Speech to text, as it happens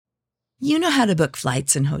You know how to book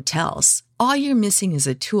flights and hotels. All you're missing is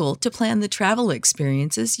a tool to plan the travel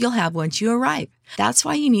experiences you'll have once you arrive. That's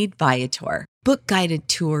why you need Viator. Book guided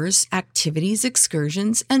tours, activities,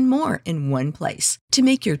 excursions, and more in one place to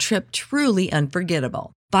make your trip truly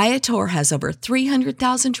unforgettable. Viator has over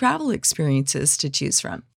 300,000 travel experiences to choose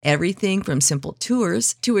from. Everything from simple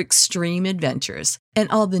tours to extreme adventures and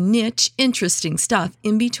all the niche, interesting stuff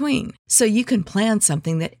in between. So you can plan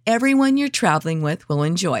something that everyone you're traveling with will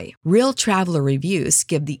enjoy. Real traveler reviews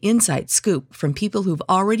give the inside scoop from people who've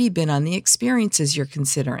already been on the experiences you're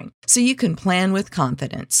considering. So you can plan with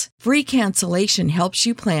confidence. Free cancellation helps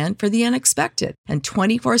you plan for the unexpected. And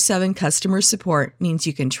 24/7 customer support means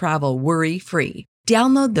you can travel worry-free.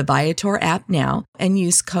 Download the Viator app now and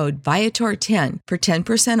use code Viator10 for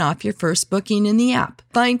 10% off your first booking in the app.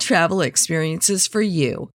 Find travel experiences for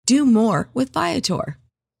you. Do more with Viator.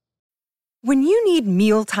 When you need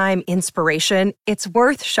mealtime inspiration, it's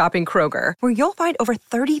worth shopping Kroger, where you'll find over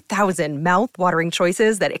 30,000 mouth-watering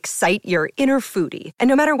choices that excite your inner foodie. And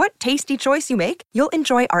no matter what tasty choice you make, you'll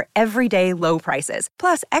enjoy our everyday low prices,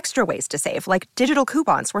 plus extra ways to save, like digital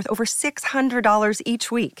coupons worth over $600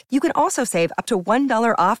 each week. You can also save up to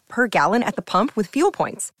 $1 off per gallon at the pump with fuel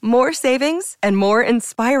points. More savings and more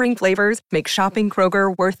inspiring flavors make shopping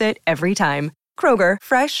Kroger worth it every time. Kroger,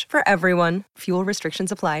 fresh for everyone. Fuel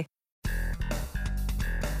restrictions apply.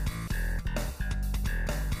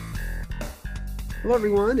 Hello,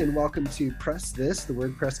 everyone, and welcome to Press This, the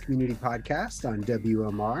WordPress community podcast on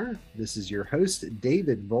WMR. This is your host,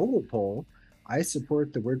 David Vogelpohl. I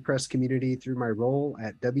support the WordPress community through my role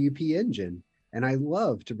at WP Engine, and I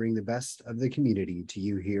love to bring the best of the community to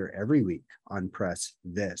you here every week on Press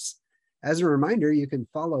This. As a reminder, you can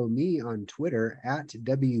follow me on Twitter at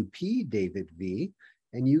WPDavidV,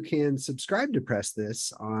 and you can subscribe to Press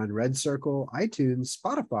This on Red Circle, iTunes,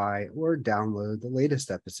 Spotify, or download the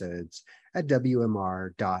latest episodes at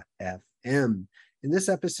WMR.fm. In this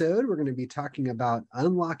episode, we're going to be talking about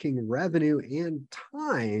unlocking revenue and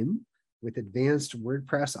time with advanced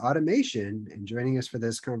WordPress automation. And joining us for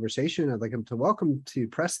this conversation, I'd like to welcome to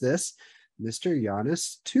Press This, Mr.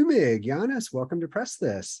 Jonas Tumig. Jonas, welcome to Press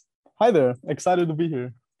This. Hi there. Excited to be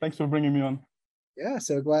here. Thanks for bringing me on. Yeah,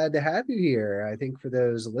 so glad to have you here. I think for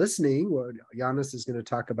those listening, what Jonas is going to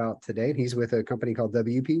talk about today, he's with a company called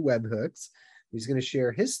WP Webhooks. He's going to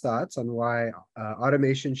share his thoughts on why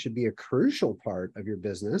automation should be a crucial part of your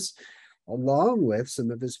business, along with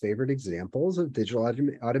some of his favorite examples of digital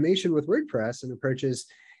automation with WordPress and approaches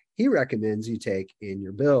he recommends you take in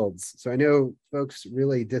your builds. So I know folks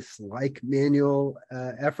really dislike manual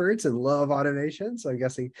efforts and love automation. So I'm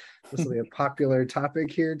guessing this will be a popular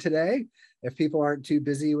topic here today. If people aren't too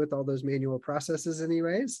busy with all those manual processes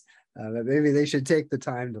anyways, but maybe they should take the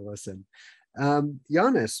time to listen.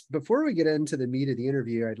 Jonas, before we get into the meat of the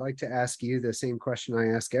interview, I'd like to ask you the same question I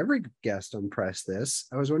ask every guest on Press This.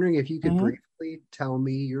 I was wondering if you could briefly tell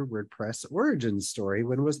me your WordPress origin story.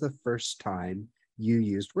 When was the first time you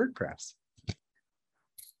used WordPress?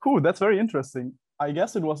 Cool, that's very interesting. I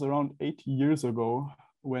guess it was around 8 years ago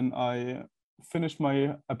when I finished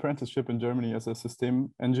my apprenticeship in Germany as a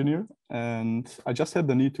system engineer, and I just had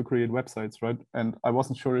the need to create websites, right? And I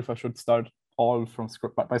wasn't sure if I should start all from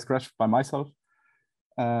scratch by myself.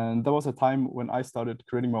 And there was a time when I started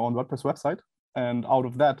creating my own WordPress website, and out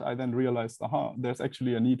of that I then realized, there's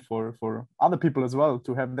actually a need for other people as well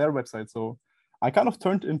to have their website. So I kind of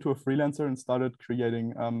turned into a freelancer and started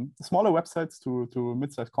creating smaller websites to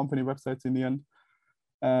mid-sized company websites in the end,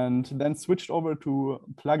 and then switched over to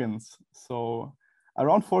plugins. So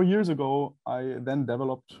around 4 years ago, I then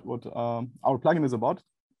developed what our plugin is about,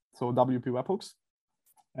 so WP Webhooks,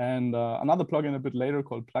 and another plugin a bit later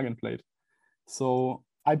called Plugin Plate. So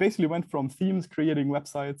I basically went from themes creating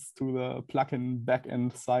websites to the plugin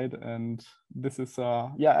backend side, and this is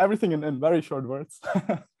everything in very short words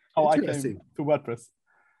how I came to WordPress.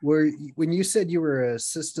 When you said you were a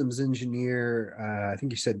systems engineer, I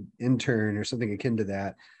think you said intern or something akin to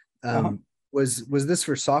that. Was this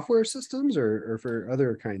for software systems or for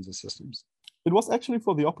other kinds of systems? It was actually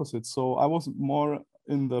for the opposite. So I was more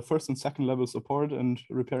in the first and second level support and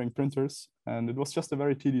repairing printers. And it was just a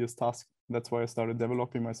very tedious task. That's why I started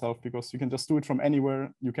developing myself, because you can just do it from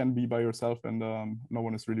anywhere. You can be by yourself and no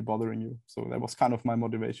one is really bothering you. So that was kind of my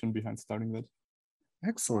motivation behind starting that.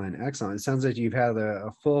 Excellent. It sounds like you've had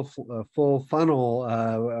a full funnel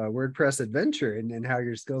WordPress adventure and how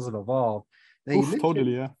your skills have evolved. Now,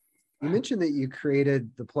 Totally, yeah. You mentioned that you created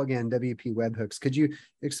the plugin WP Webhooks. Could you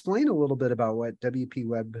explain a little bit about what WP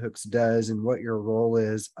Webhooks does and what your role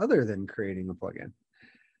is other than creating a plugin?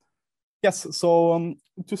 Yes, so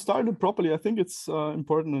to start it properly, I think it's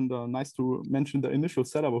important and nice to mention the initial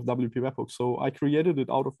setup of WP Webhooks. So I created it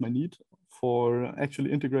out of my need for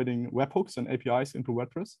actually integrating webhooks and APIs into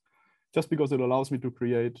WordPress, just because it allows me to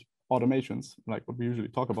create automations, like what we usually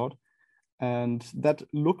talk about. And that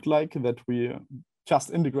looked like that we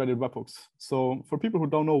just integrated webhooks. So for people who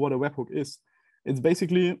don't know what a webhook is, it's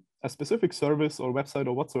basically a specific service or website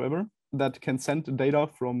or whatsoever that can send data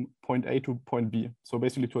from point A to point B. So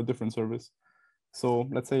basically to a different service. So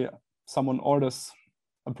let's say someone orders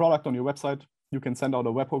a product on your website, you can send out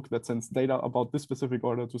a webhook that sends data about this specific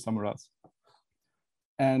order to somewhere else.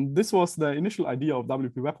 And this was the initial idea of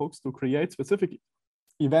WP Webhooks, to create specific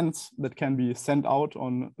events that can be sent out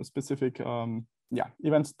on specific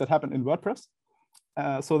events that happen in WordPress,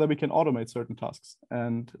 so that we can automate certain tasks.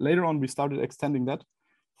 And later on, we started extending that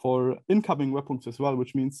for incoming webhooks as well,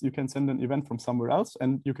 which means you can send an event from somewhere else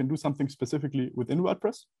and you can do something specifically within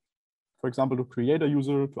WordPress. For example, to create a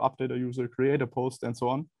user, to update a user, create a post, and so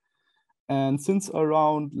on. And since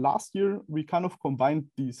around last year, we kind of combined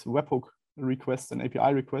these webhook requests and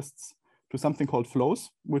API requests to something called flows,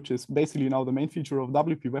 which is basically now the main feature of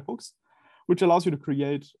WP Webhooks, which allows you to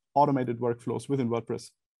create automated workflows within WordPress.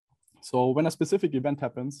 So when a specific event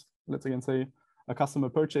happens, let's again say a customer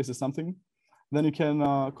purchases something, then you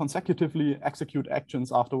can consecutively execute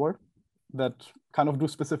actions afterward that kind of do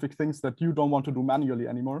specific things that you don't want to do manually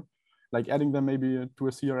anymore, like adding them maybe to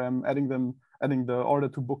a CRM, adding the order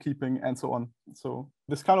to bookkeeping, and so on. So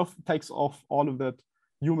this kind of takes off all of that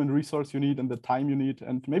human resource you need and the time you need,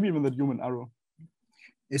 and maybe even the human error.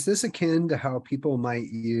 Is this akin to how people might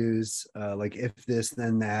use like if this,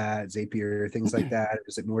 then that, Zapier, things like that?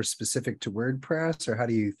 Is it more specific to WordPress, or how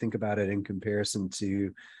do you think about it in comparison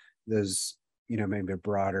to those, maybe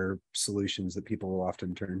broader solutions that people will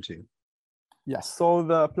often turn to? Yes, so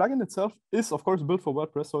the plugin itself is of course built for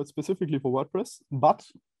WordPress, so it's specifically for WordPress. But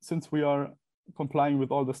since we are complying with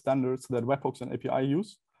all the standards that webhooks and API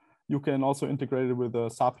use, you can also integrate it with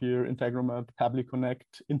Zapier, Integromat, Pabbly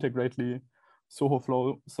Connect, Integrately,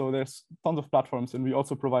 SohoFlow. So there's tons of platforms, and we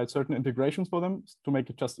also provide certain integrations for them to make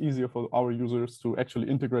it just easier for our users to actually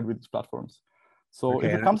integrate with these platforms. So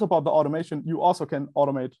if it comes about the automation, you also can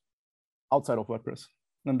automate outside of WordPress.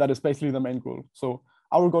 And that is basically the main goal. So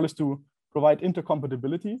our goal is to provide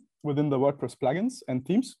intercompatibility within the WordPress plugins and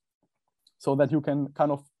themes so that you can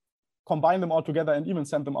kind of combine them all together and even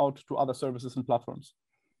send them out to other services and platforms.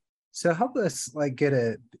 So help us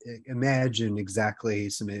imagine exactly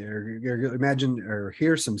imagine or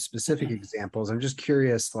hear some specific examples. I'm just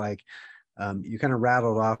curious, you kind of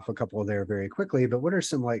rattled off a couple there very quickly, but what are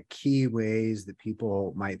some key ways that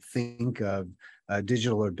people might think of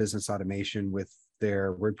digital or business automation with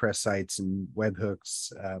their WordPress sites and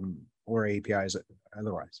webhooks or APIs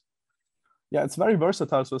otherwise? Yeah, it's very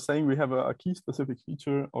versatile. So saying we have a key specific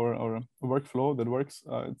feature or a workflow that works,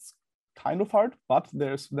 it's kind of hard, but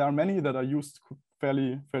there are many that are used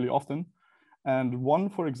fairly often. And one,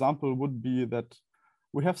 for example, would be that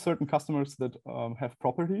we have certain customers that have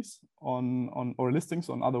properties on or listings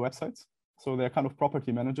on other websites. So they're kind of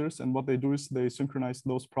property managers, and what they do is they synchronize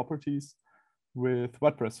those properties with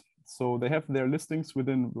WordPress. So they have their listings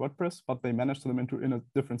within WordPress, but they manage them in a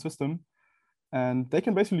different system. And they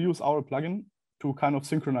can basically use our plugin to kind of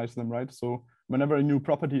synchronize them, right? So whenever a new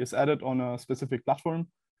property is added on a specific platform,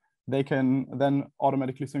 they can then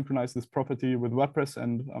automatically synchronize this property with WordPress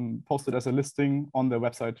and post it as a listing on their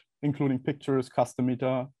website, including pictures, custom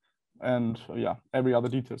meta, and every other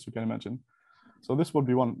details you can imagine. So this would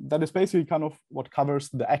be one. That is basically kind of what covers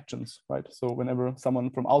the actions, right? So whenever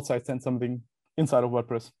someone from outside sends something inside of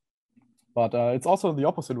WordPress. But it's also the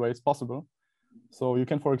opposite way it's possible. So you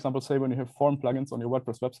can, for example, say when you have form plugins on your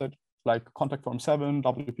WordPress website, like Contact Form 7,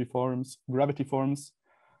 WP Forms, Gravity Forms,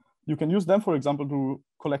 you can use them, for example, to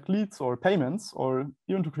collect leads or payments, or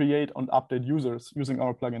even to create and update users using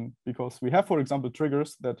our plugin, because we have, for example,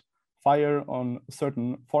 triggers that fire on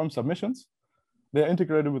certain form submissions. They're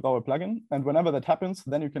integrated with our plugin. And whenever that happens,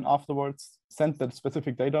 then you can afterwards send that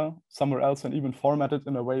specific data somewhere else and even format it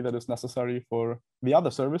in a way that is necessary for the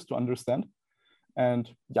other service to understand. And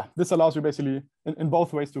this allows you basically in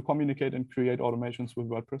both ways to communicate and create automations with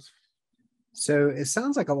WordPress. So it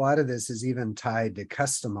sounds like a lot of this is even tied to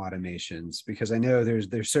custom automations, because I know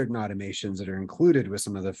there's certain automations that are included with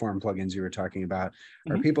some of the form plugins you were talking about.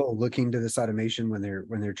 Mm-hmm. Are people looking to this automation when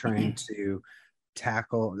they're trying to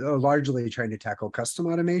largely trying to tackle custom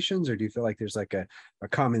automations, or do you feel like there's like a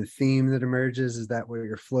common theme that emerges? Is that what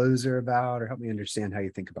your flows are about? Or help me understand how you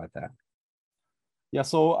think about that. Yeah,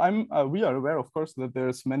 so we are aware, of course, that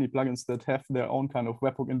there's many plugins that have their own kind of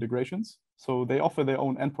webhook integrations. So they offer their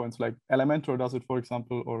own endpoints, like Elementor does it, for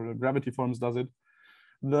example, or Gravity Forms does it.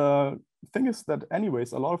 The thing is that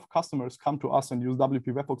anyways, a lot of customers come to us and use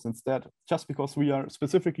WP webhooks instead, just because we are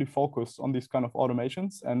specifically focused on these kind of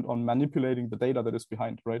automations and on manipulating the data that is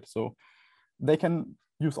behind, right? So they can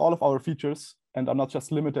use all of our features and are not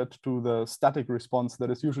just limited to the static response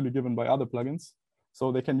that is usually given by other plugins.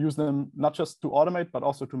 So they can use them not just to automate, but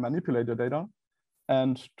also to manipulate the data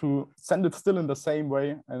and to send it still in the same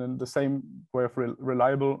way and in the same way of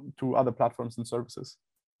reliable to other platforms and services.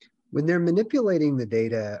 When they're manipulating the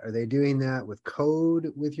data, are they doing that with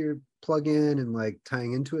code with your plugin and like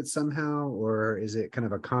tying into it somehow? Or is it kind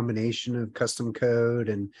of a combination of custom code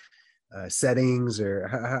and settings, or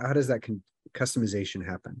how does that customization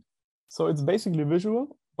happen? So it's basically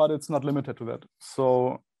visual, but it's not limited to that.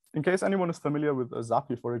 So in case anyone is familiar with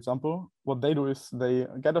Zapier, for example, what they do is they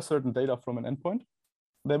get a certain data from an endpoint.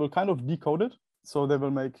 They will kind of decode it. So they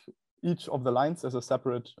will make each of the lines as a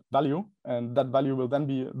separate value, and that value will then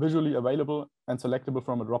be visually available and selectable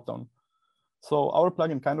from a dropdown. So our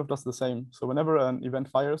plugin kind of does the same. So whenever an event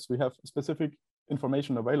fires, we have specific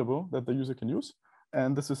information available that the user can use.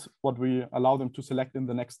 And this is what we allow them to select in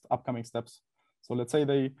the next upcoming steps. So let's say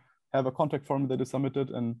they have a contact form that is submitted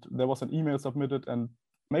and there was an email submitted and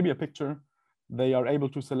maybe a picture. They are able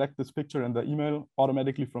to select this picture and the email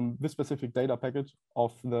automatically from this specific data package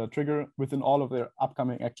of the trigger within all of their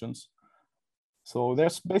upcoming actions. So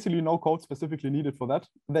there's basically no code specifically needed for that.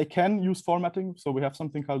 They can use formatting. So we have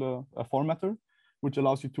something called a formatter, which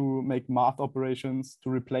allows you to make math operations, to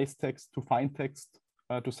replace text, to find text,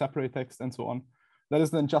 to separate text, and so on. That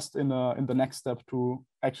is then just in the next step to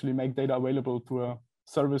actually make data available to a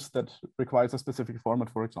service that requires a specific format,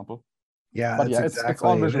 for example. Yeah, but that's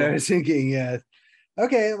exactly what I was thinking. Yeah.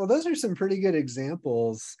 Okay, well, those are some pretty good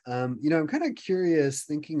examples. I'm kind of curious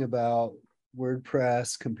thinking about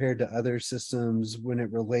WordPress compared to other systems when it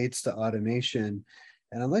relates to automation.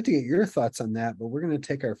 And I'd like to get your thoughts on that, but we're going to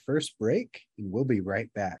take our first break and we'll be right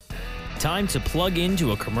back. Time to plug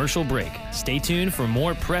into a commercial break. Stay tuned for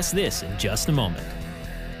more Press This in just a moment.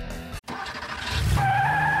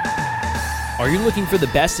 Are you looking for the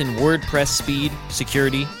best in WordPress speed,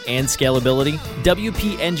 security, and scalability?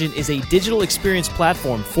 WP Engine is a digital experience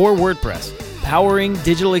platform for WordPress, powering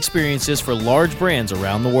digital experiences for large brands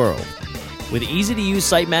around the world. With easy-to-use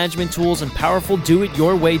site management tools and powerful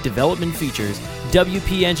do-it-your-way development features,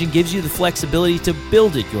 WP Engine gives you the flexibility to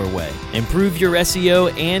build it your way. Improve your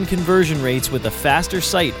SEO and conversion rates with a faster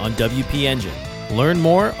site on WP Engine. Learn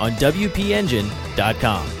more on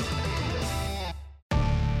WPEngine.com.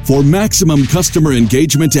 For maximum customer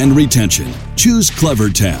engagement and retention, choose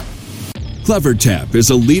CleverTap. CleverTap is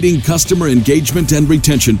a leading customer engagement and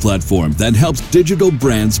retention platform that helps digital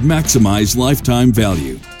brands maximize lifetime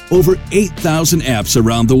value. Over 8,000 apps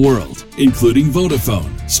around the world, including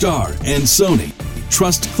Vodafone, Star, and Sony,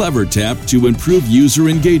 trust CleverTap to improve user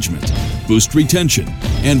engagement, boost retention,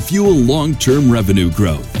 and fuel long-term revenue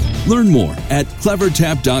growth. Learn more at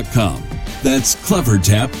clevertap.com. That's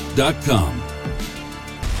clevertap.com.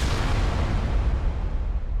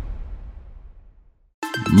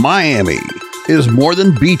 Miami is more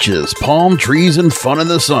than beaches, palm trees, and fun in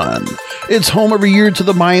the sun. It's home every year to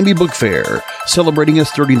the Miami Book Fair, celebrating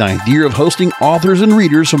its 39th year of hosting authors and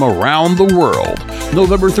readers from around the world,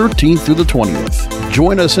 November 13th through the 20th.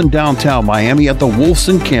 Join us in downtown Miami at the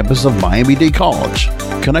Wolfson campus of Miami-Dade College.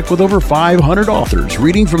 Connect with over 500 authors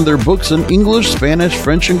reading from their books in English, Spanish,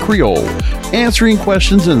 French, and Creole, answering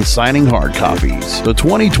questions and signing hard copies. The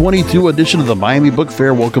 2022 edition of the Miami Book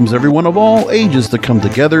Fair welcomes everyone of all ages to come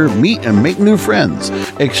together, meet and make new friends,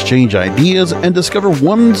 exchange ideas, and discover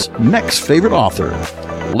one's next favorite author.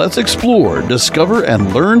 Let's explore, discover,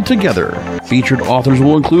 and learn together. Featured authors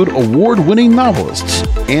will include award-winning novelists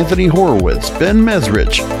Anthony Horowitz, Ben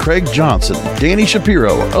Mesrich, Craig Johnson, Danny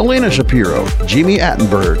Shapiro, Elena Shapiro, Jimmy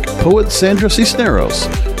Attenberg, poet Sandra Cisneros,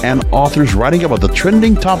 and authors writing about the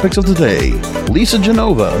trending topics of the day. Lisa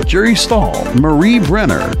Genova, Jerry Stahl, Marie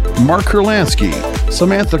Brenner, Mark Kurlansky,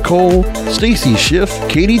 Samantha Cole, Stacy Schiff,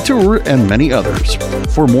 Katie Tour, and many others.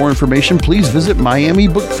 For more information, please visit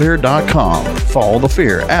MiamiBookFair.com. Follow the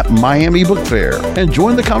fair at Miami Book Fair and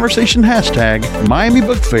join the conversation hashtag Miami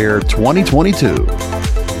Book Fair 2022.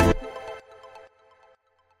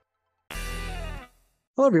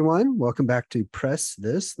 Hello, everyone. Welcome back to Press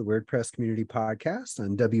This, the WordPress community podcast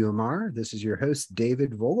on WMR. This is your host,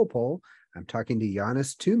 David Vogelpohl. I'm talking to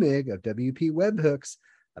Janis Tumig of WP Webhooks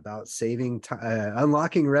about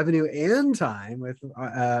unlocking revenue and time with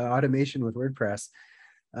automation with WordPress.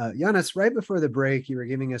 Giannis, right before the break, you were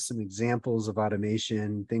giving us some examples of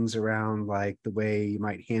automation, things around like the way you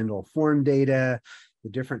might handle form data, the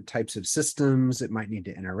different types of systems it might need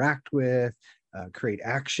to interact with, create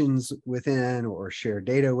actions within or share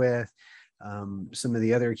data with. Some of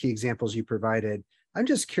the other key examples you provided. I'm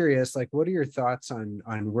just curious, like, what are your thoughts on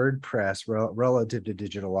WordPress relative to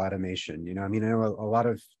digital automation? I mean, I know a lot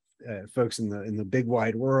of folks in the big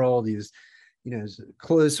wide world use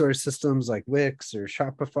closed source systems like Wix or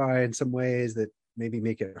Shopify in some ways that maybe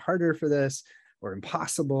make it harder for this or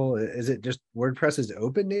impossible. Is it just WordPress's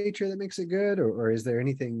open nature that makes it good, or is there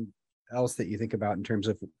anything else that you think about in terms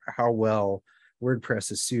of how well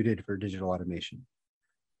WordPress is suited for digital automation?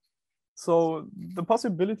 So the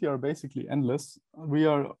possibilities are basically endless. We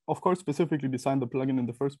are, of course, specifically designed the plugin in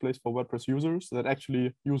the first place for WordPress users that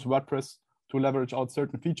actually use WordPress to leverage out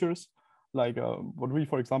certain features. Like what we,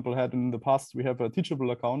 for example, had in the past, we have a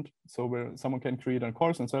Teachable account. So where someone can create a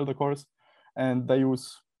course and sell the course, and they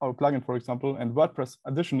use our plugin, for example, and WordPress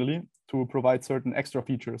additionally to provide certain extra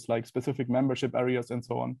features like specific membership areas and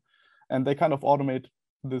so on. And they kind of automate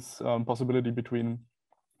this possibility between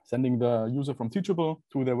sending the user from Teachable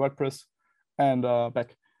to their WordPress and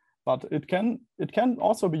back. But it can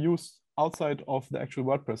also be used outside of the actual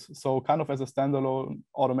WordPress. So kind of as a standalone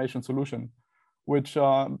automation solution, which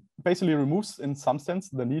basically removes, in some sense,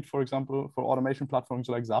 the need, for example, for automation platforms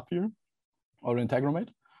like Zapier or Integromat.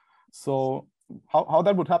 So how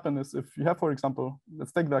that would happen is if you have, for example,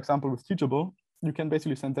 let's take the example with Teachable, you can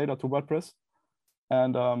basically send data to WordPress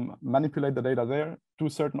and manipulate the data there, do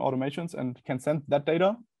certain automations, and can send that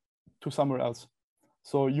data to somewhere else.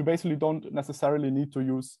 So you basically don't necessarily need to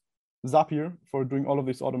use Zapier for doing all of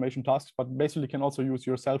these automation tasks, but basically can also use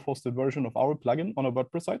your self-hosted version of our plugin on a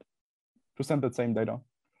WordPress site to send that same data.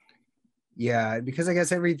 Yeah, because I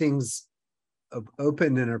guess everything's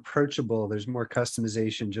open and approachable. There's more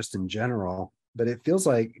customization just in general, but it feels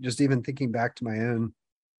like, just even thinking back to my own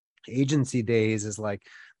agency days, is like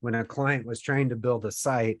when a client was trying to build a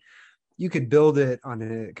site, you could build it on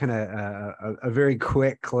a kind of a very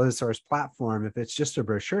quick closed source platform if it's just a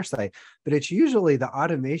brochure site, but it's usually the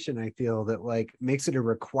automation, I feel, that like makes it a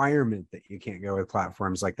requirement that you can't go with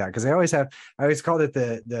platforms like that. Because I always called it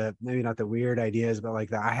the maybe not the weird ideas, but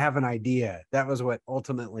like I have an idea. That was what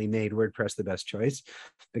ultimately made WordPress the best choice,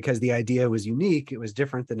 because the idea was unique. It was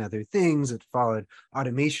different than other things. It followed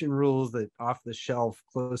automation rules that off the shelf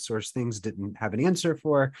closed source things didn't have an answer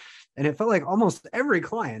for. And it felt like almost every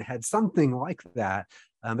client had something like that.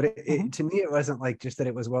 But to me, it wasn't like just that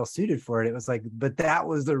it was well suited for it. It was like, but that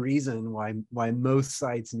was the reason why most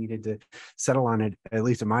sites needed to settle on it, at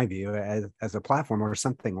least in my view, as a platform or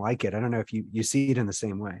something like it. I don't know if you see it in the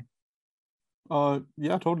same way.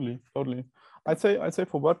 Yeah, totally. I'd say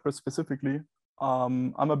for WordPress specifically,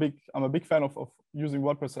 I'm a big fan of using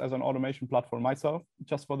WordPress as an automation platform myself,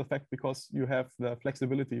 just for the fact because you have the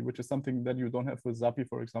flexibility, which is something that you don't have with Zapier,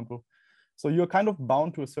 for example. So you're kind of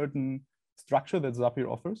bound to a certain structure that Zapier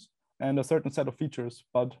offers and a certain set of features.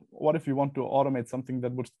 But what if you want to automate something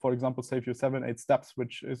that would, for example, save you 7-8 steps,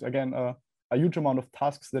 which is again a huge amount of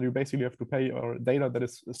tasks that you basically have to pay, or data that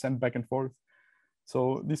is sent back and forth.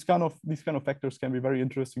 So these kind of factors can be very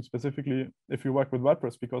interesting, specifically if you work with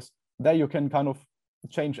WordPress, because there you can kind of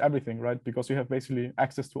change everything, right? Because you have basically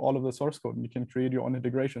access to all of the source code and you can create your own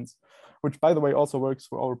integrations, which by the way also works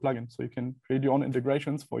for our plugin. So you can create your own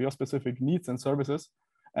integrations for your specific needs and services,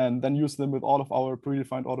 and then use them with all of our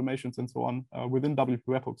predefined automations and so on within WP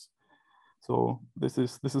Webhooks. So this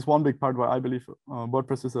is one big part why I believe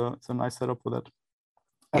WordPress is a nice setup for that.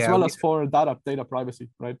 As well as for data privacy,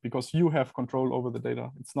 right? Because you have control over the data.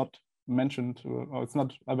 It's not mentioned, or it's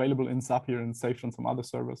not available in Zapier and saved on some other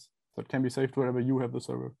servers. So it can be saved wherever you have the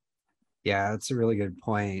server. Yeah, that's a really good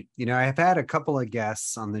point. I've had a couple of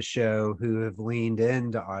guests on the show who have leaned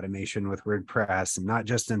into automation with WordPress, and not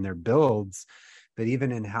just in their builds, but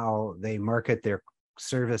even in how they market their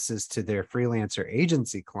services to their freelancer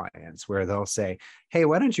agency clients, where they'll say, hey,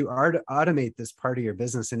 why don't you automate this part of your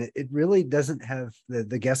business? And it really doesn't have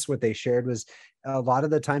the guests, what they shared was a lot of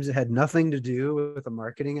the times it had nothing to do with a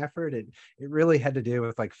marketing effort. It really had to do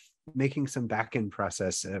with like making some back-end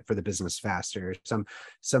process for the business faster,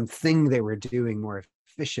 something they were doing more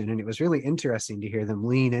efficient. And it was really interesting to hear them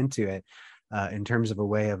lean into it in terms of a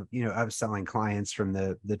way of, upselling clients from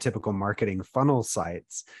the typical marketing funnel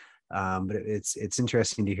sites. But it's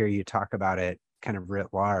interesting to hear you talk about it kind of writ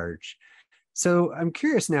large. So I'm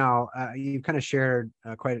curious now, you've kind of shared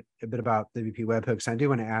quite a bit about WP Webhooks. I do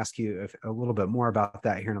want to ask you a little bit more about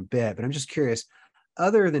that here in a bit, but I'm just curious,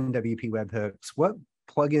 other than WP Webhooks, what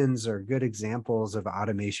plugins are good examples of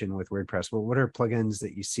automation with WordPress? Well, what are plugins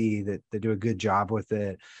that you see that do a good job with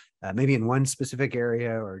it? Maybe in one specific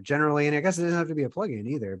area or generally, and I guess it doesn't have to be a plugin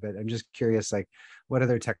either, but I'm just curious, like what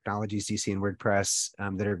other technologies do you see in WordPress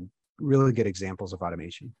that are really good examples of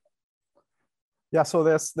automation? Yeah, so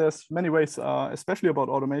there's many ways, especially about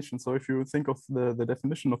automation. So if you think of the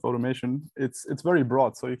definition of automation, it's very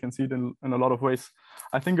broad. So you can see it in a lot of ways.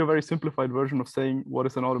 I think a very simplified version of saying what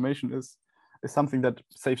is an automation is something that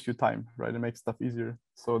saves you time, right? It makes stuff easier.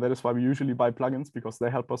 So that is why we usually buy plugins, because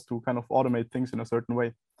they help us to kind of automate things in a certain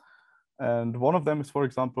way. And one of them is, for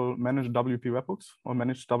example, Managed WP Webhooks, or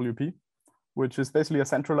Managed WP, which is basically a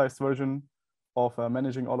centralized version of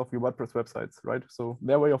managing all of your WordPress websites, right? So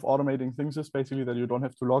their way of automating things is basically that you don't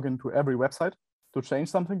have to log into every website to change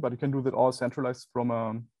something, but you can do that all centralized from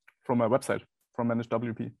a website, from Managed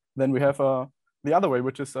WP. Then we have the other way,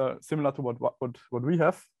 which is similar to what we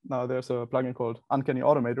have. Now there's a plugin called Uncanny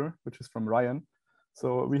Automator, which is from Ryan.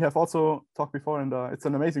 So we have also talked before, and it's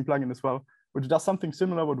an amazing plugin as well, which does something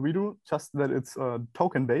similar what we do, just that it's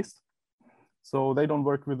token based. So they don't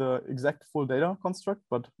work with the exact full data construct,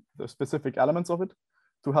 but the specific elements of it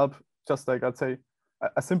to help, just like I'd say,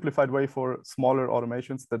 a simplified way for smaller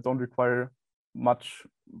automations that don't require much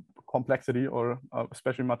complexity or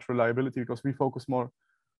especially much reliability, because we focus more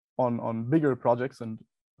on bigger projects and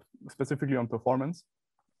specifically on performance.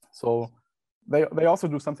 So they also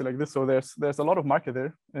do something like this. So there's a lot of market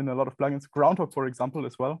there in a lot of plugins. Groundhog, for example,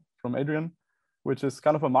 as well, from Adrian, which is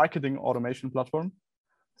kind of a marketing automation platform.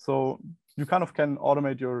 So you kind of can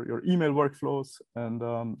automate your email workflows and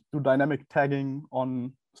do dynamic tagging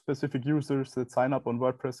on specific users that sign up on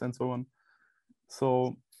WordPress and so on.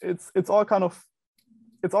 So it's all kind of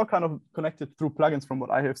connected through plugins from what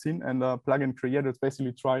I have seen, and plugin creators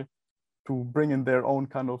basically try to bring in their own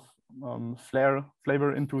kind of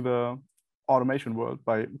flavor into the automation world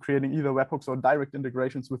by creating either webhooks or direct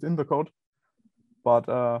integrations within the code. But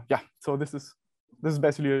yeah, so this is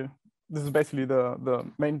basically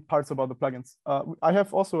the main parts about the plugins. I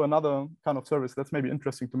have also another kind of service that's maybe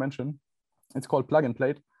interesting to mention. It's called Plugin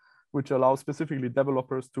Plate, which allows specifically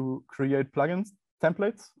developers to create plugins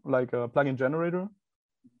templates, like a plugin generator,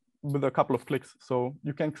 with a couple of clicks. So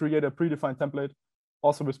you can create a predefined template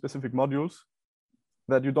also with specific modules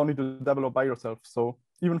that you don't need to develop by yourself. So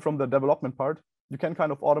even from the development part, you can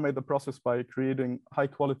kind of automate the process by creating high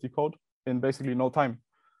quality code in basically no time.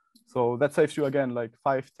 So that saves you, again, like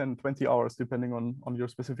 5, 10, 20 hours, depending on your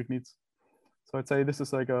specific needs. So I'd say this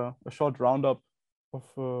is like a short roundup of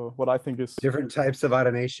what I think is different types of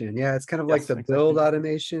automation. Yeah, it's kind of like the build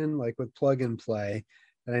automation, like with plug and play.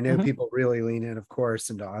 And I know people really lean in, of course,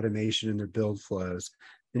 into automation in their build flows.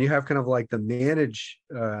 And you have kind of like the manage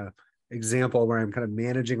example where I'm kind of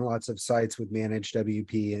managing lots of sites with Managed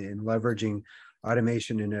WP and leveraging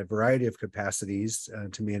automation in a variety of capacities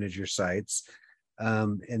to manage your sites.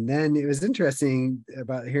 And then it was interesting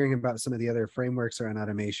about hearing about some of the other frameworks around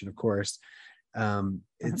automation, of course.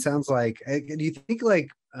 It sounds like, do you think like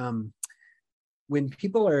when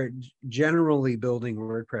people are generally building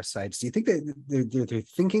WordPress sites, do you think that they're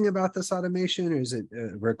thinking about this automation, or is it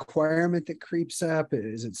a requirement that creeps up?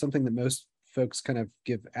 Is it something that most folks kind of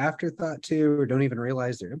give afterthought to, or don't even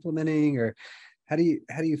realize they're implementing? Or how do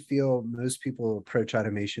you feel most people approach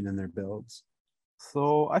automation in their builds?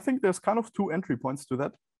 So I think there's kind of two entry points to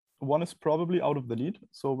that. One is probably out of the need.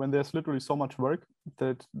 So when there's literally so much work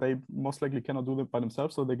that they most likely cannot do it by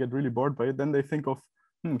themselves, so they get really bored by it, then they think of,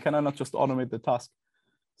 can I not just automate the task?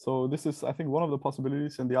 So this is, I think, one of the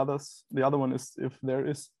possibilities. And the other one is if there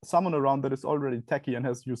is someone around that is already techie and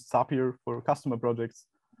has used Zapier for customer projects.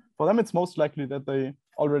 For them, it's most likely that they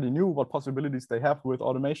already knew what possibilities they have with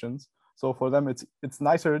automations. So for them, it's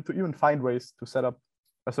nicer to even find ways to set up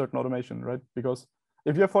a certain automation, right? Because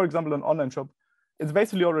if you have, for example, an online shop, it's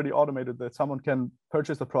basically already automated that someone can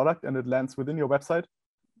purchase a product and it lands within your website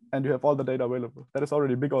and you have all the data available. That is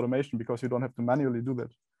already a big automation because you don't have to manually do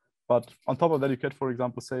that. But on top of that, you could, for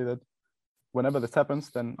example, say that whenever this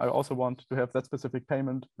happens, then I also want to have that specific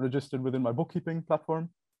payment registered within my bookkeeping platform.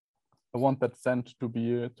 I want that sent to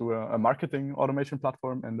be to a marketing automation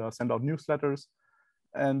platform and send out newsletters.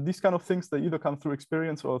 And these kind of things, they either come through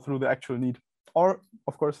experience or through the actual need, or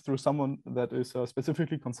of course through someone that is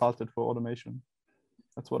specifically consulted for automation.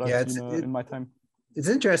 That's what I've seen in my time. It's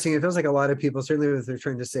interesting. It feels like a lot of people, certainly if they're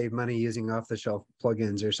trying to save money using off-the-shelf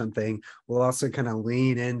plugins or something, will also kind of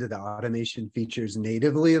lean into the automation features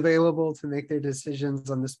natively available to make their decisions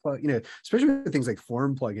on this plug, especially with things like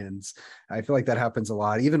form plugins. I feel like that happens a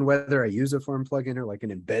lot, even whether I use a form plugin or like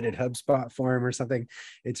an embedded HubSpot form or something.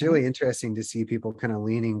 It's really interesting to see people kind of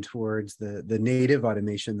leaning towards the native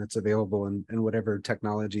automation that's available in whatever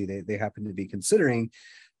technology they happen to be considering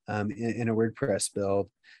in a WordPress build.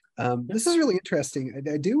 This is really interesting.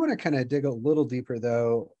 I do want to kind of dig a little deeper,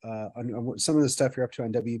 though, on some of the stuff you're up to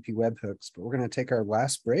on WP Webhooks, but we're going to take our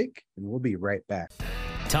last break, and we'll be right back.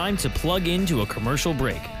 Time to plug into a commercial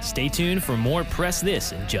break. Stay tuned for more Press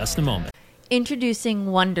This in just a moment. Introducing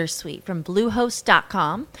Wondersuite from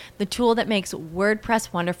Bluehost.com, the tool that makes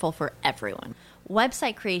WordPress wonderful for everyone.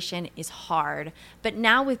 Website creation is hard, but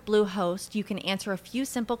now with Bluehost, you can answer a few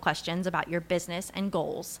simple questions about your business and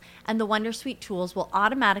goals, and the Wondersuite tools will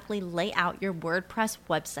automatically lay out your WordPress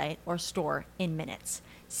website or store in minutes.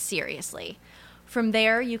 Seriously. From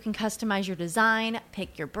there, you can customize your design,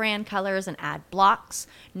 pick your brand colors, and add blocks.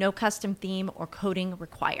 No custom theme or coding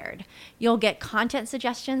required. You'll get content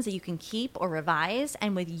suggestions that you can keep or revise,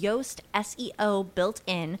 and with Yoast SEO built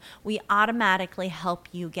in, we automatically help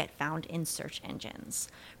you get found in search engines.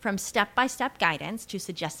 From step-by-step guidance to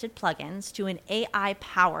suggested plugins to an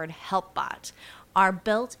AI-powered help bot, our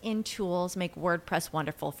built-in tools make WordPress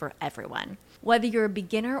wonderful for everyone. Whether you're a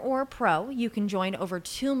beginner or a pro, you can join over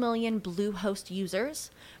 2 million Bluehost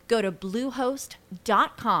users. Go to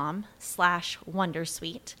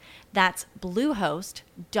bluehost.com/wondersuite. That's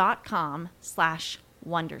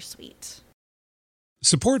bluehost.com/wondersuite.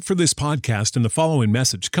 Support for this podcast and the following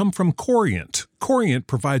message come from Corient. Corient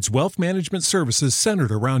provides wealth management services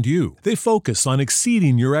centered around you. They focus on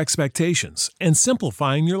exceeding your expectations and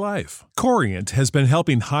simplifying your life. Corient has been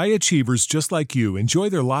helping high achievers just like you enjoy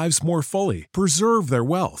their lives more fully, preserve their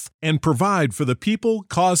wealth, and provide for the people,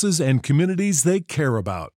 causes, and communities they care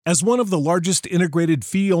about. As one of the largest integrated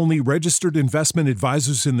fee-only registered investment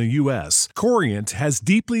advisors in the U.S., Corient has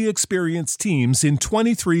deeply experienced teams in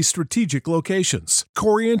 23 strategic locations.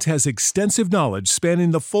 Corient has extensive knowledge spanning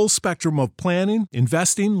the full spectrum of planning,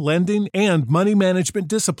 investing, lending, and money management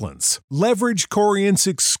disciplines. Leverage Corient's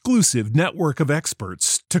exclusive network of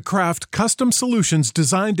experts to craft custom solutions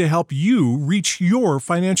designed to help you reach your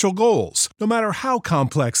financial goals, no matter how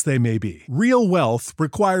complex they may be. Real wealth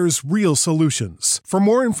requires real solutions. For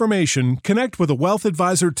more information, connect with a wealth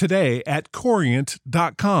advisor today at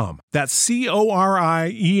Corient.com. That's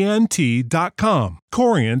Corient.com.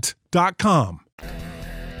 Corient.com.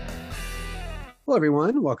 Hello,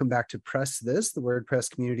 everyone. Welcome back to Press This, the WordPress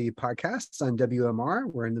community podcast on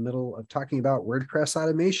WMR. We're in the middle of talking about WordPress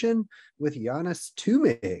automation with Janis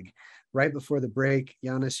Tumig. Right before the break,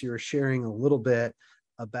 Janis, you were sharing a little bit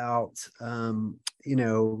about,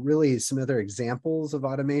 really some other examples of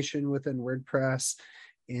automation within WordPress.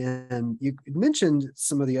 And you mentioned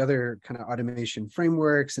some of the other kind of automation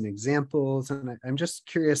frameworks and examples. And I'm just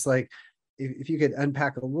curious, if you could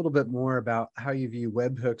unpack a little bit more about how you view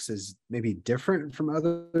webhooks as maybe different from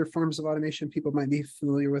other forms of automation people might be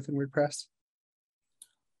familiar with in WordPress.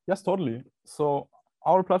 Yes, totally. So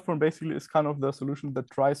our platform basically is kind of the solution that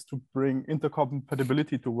tries to bring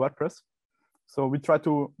intercompatibility to WordPress. So we try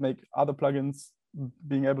to make other plugins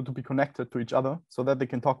being able to be connected to each other so that they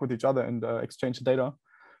can talk with each other and exchange data,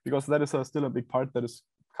 because that is still a big part that is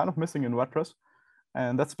kind of missing in WordPress.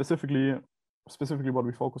 And that's specifically what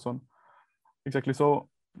we focus on. Exactly. So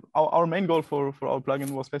our main goal for our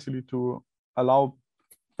plugin was basically to allow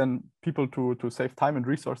then people to save time and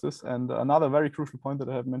resources. And another very crucial point that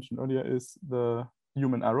I have mentioned earlier is the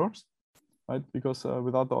human errors, right? Because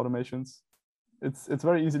without the automations, it's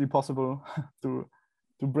very easily possible to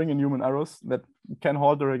bring in human errors that can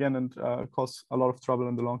alter again and cause a lot of trouble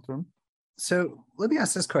in the long term. So let me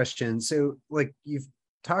ask this question. So you've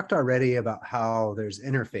talked already about how there's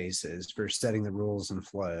interfaces for setting the rules and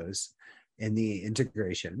flows and the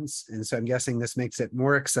integrations. And so I'm guessing this makes it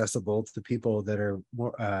more accessible to people that are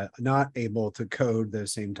more, not able to code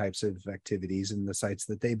those same types of activities in the sites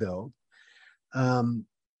that they build.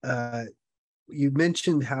 You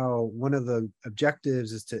mentioned how one of the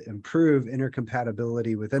objectives is to improve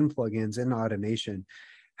intercompatibility within plugins and automation.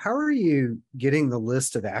 How are you getting the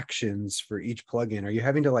list of actions for each plugin? Are you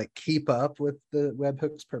having to keep up with the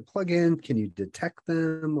webhooks per plugin? Can you detect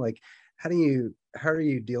them? How are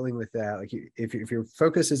you dealing with that? If your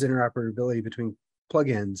focus is interoperability between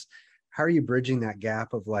plugins, how are you bridging that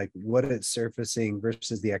gap of what it's surfacing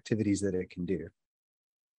versus the activities that it can do?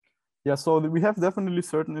 Yeah, so we have definitely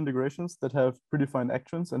certain integrations that have predefined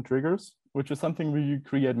actions and triggers, which is something we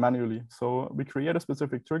create manually. So we create a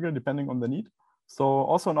specific trigger depending on the need. So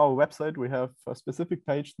also on our website, we have a specific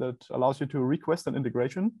page that allows you to request an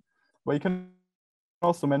integration, where you can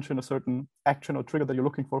also mention a certain action or trigger that you're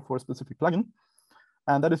looking for a specific plugin.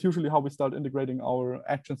 And that is usually how we start integrating our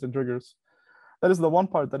actions and triggers. That is the one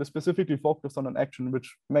part that is specifically focused on an action,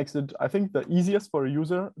 which makes it, I think, the easiest for a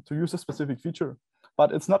user to use a specific feature.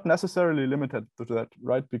 But it's not necessarily limited to that,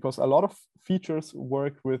 right? Because a lot of features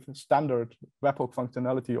work with standard webhook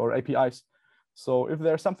functionality or APIs. So if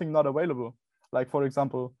there's something not available, like for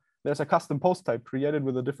example, there's a custom post type created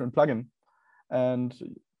with a different plugin, and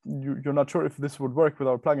you're not sure if this would work with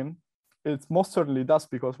our plugin, it most certainly does,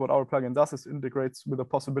 because what our plugin does is integrates with the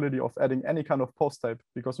possibility of adding any kind of post type,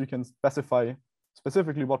 because we can specify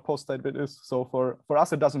specifically what post type it is. So for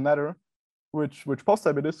us, it doesn't matter which post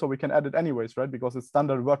type it is, so we can add it anyways, right? Because it's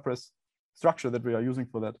standard WordPress structure that we are using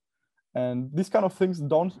for that. And these kind of things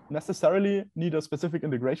don't necessarily need a specific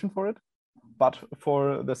integration for it, but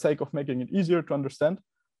for the sake of making it easier to understand,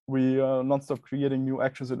 we non-stop creating new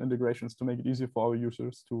actions and integrations to make it easier for our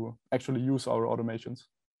users to actually use our automations.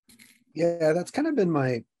 Yeah, that's kind of been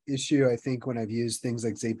my issue, I think, when I've used things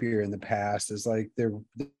like Zapier in the past, is like they're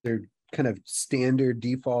kind of standard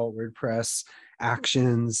default WordPress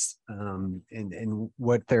actions, and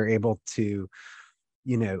what they're able to,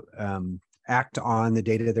 act on, the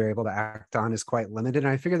data they're able to act on is quite limited.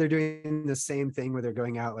 And I figure they're doing the same thing where they're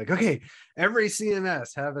going out like, okay, every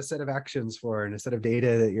CMS have a set of actions for and a set of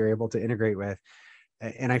data that you're able to integrate with.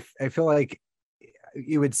 And I feel like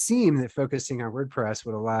it would seem that focusing on WordPress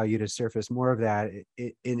would allow you to surface more of that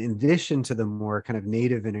in addition to the more kind of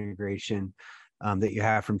native integration that you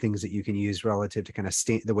have from things that you can use relative to kind of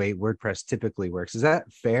the way WordPress typically works. Is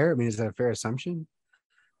that fair? I mean, is that a fair assumption?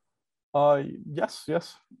 Yes,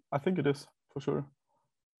 I think it is, for sure.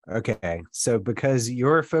 Okay, so because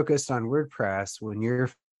you're focused on WordPress, when you're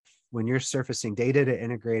surfacing data to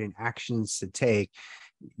integrate and actions to take,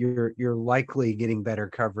 you're likely getting better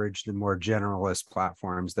coverage than more generalist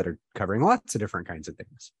platforms that are covering lots of different kinds of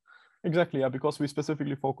things. Exactly, yeah, because we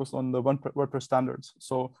specifically focus on the WordPress standards.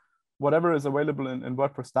 So whatever is available in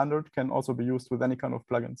WordPress standard can also be used with any kind of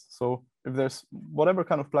plugins. So if there's whatever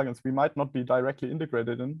kind of plugins we might not be directly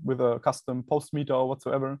integrated in with a custom post meter or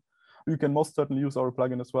whatsoever, you can most certainly use our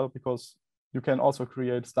plugin as well, because you can also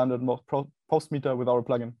create standard post meter with our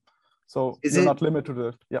plugin. So you're not limited to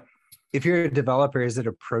it. Yeah. If you're a developer, is it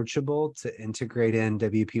approachable to integrate in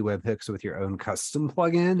WP webhooks with your own custom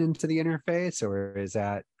plugin into the interface, or is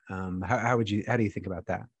that how do you think about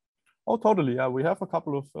that? Oh, totally. Yeah, we have a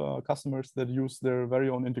couple of customers that use their very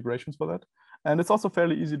own integrations for that, and it's also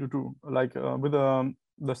fairly easy to do. Like with the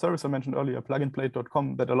service I mentioned earlier,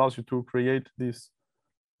 pluginplate.com, that allows you to create these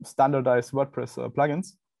standardized WordPress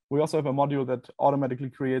plugins. We also have a module that automatically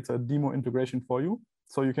creates a demo integration for you,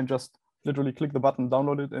 so you can just literally click the button,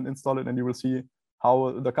 download it, and install it, and you will see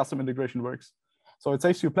how the custom integration works. So it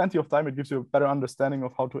saves you plenty of time. It gives you a better understanding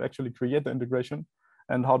of how to actually create the integration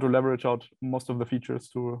and how to leverage out most of the features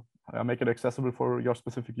to make it accessible for your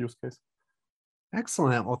specific use case.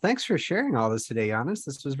 Excellent. Well, thanks for sharing all this today, Jannis.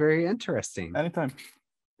 This was very interesting. Anytime.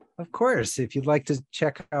 Of course, if you'd like to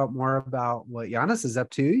check out more about what Jannis is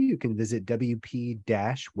up to, you can visit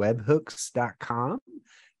wp-webhooks.com.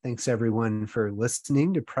 Thanks, everyone, for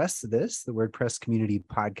listening to Press This, the WordPress community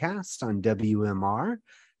podcast on WMR.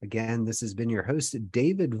 Again, this has been your host,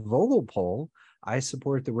 David Vogelpohl. I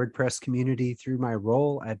support the WordPress community through my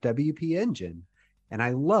role at WP Engine, and I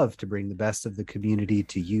love to bring the best of the community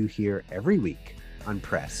to you here every week on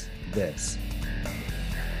Press This.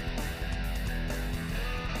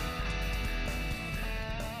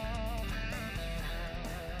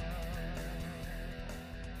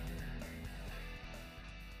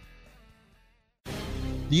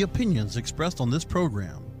 The opinions expressed on this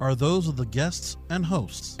program are those of the guests and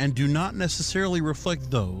hosts and do not necessarily reflect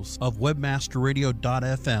those of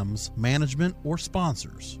WebmasterRadio.fm's management or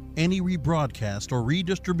sponsors. Any rebroadcast or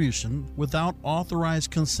redistribution without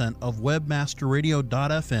authorized consent of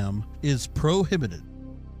WebmasterRadio.fm is prohibited.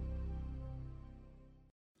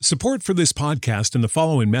 Support for this podcast and the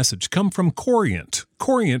following message come from Corient.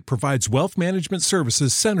 Corient provides wealth management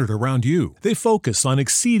services centered around you. They focus on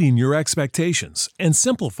exceeding your expectations and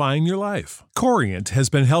simplifying your life. Corient has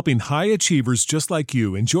been helping high achievers just like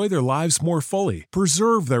you enjoy their lives more fully,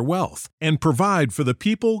 preserve their wealth, and provide for the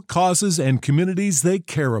people, causes, and communities they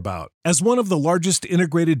care about. As one of the largest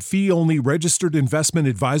integrated fee-only registered investment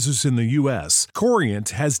advisors in the U.S., Corient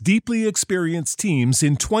has deeply experienced teams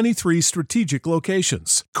in 23 strategic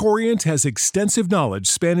locations. Corient has extensive knowledge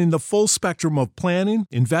spanning the full spectrum of planning, planning,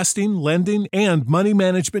 investing, lending, and money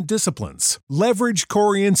management disciplines. Leverage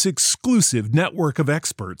Corient's exclusive network of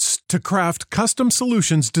experts to craft custom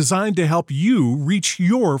solutions designed to help you reach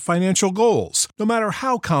your financial goals, no matter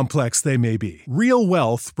how complex they may be. Real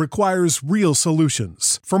wealth requires real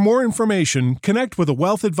solutions. For more information, connect with a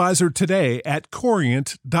wealth advisor today at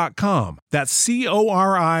Corient.com. That's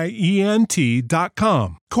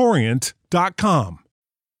Corient.com. Corient.com.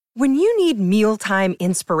 When you need mealtime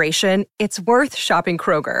inspiration, it's worth shopping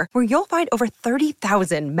Kroger, where you'll find over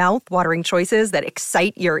 30,000 mouth-watering choices that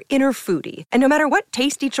excite your inner foodie. And no matter what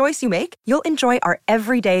tasty choice you make, you'll enjoy our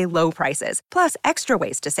everyday low prices, plus extra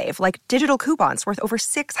ways to save, like digital coupons worth over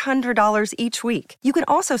 $600 each week. You can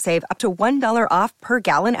also save up to $1 off per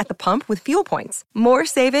gallon at the pump with fuel points. More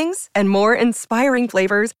savings and more inspiring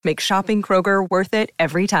flavors make shopping Kroger worth it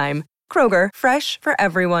every time. Kroger, fresh for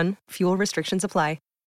everyone. Fuel restrictions apply.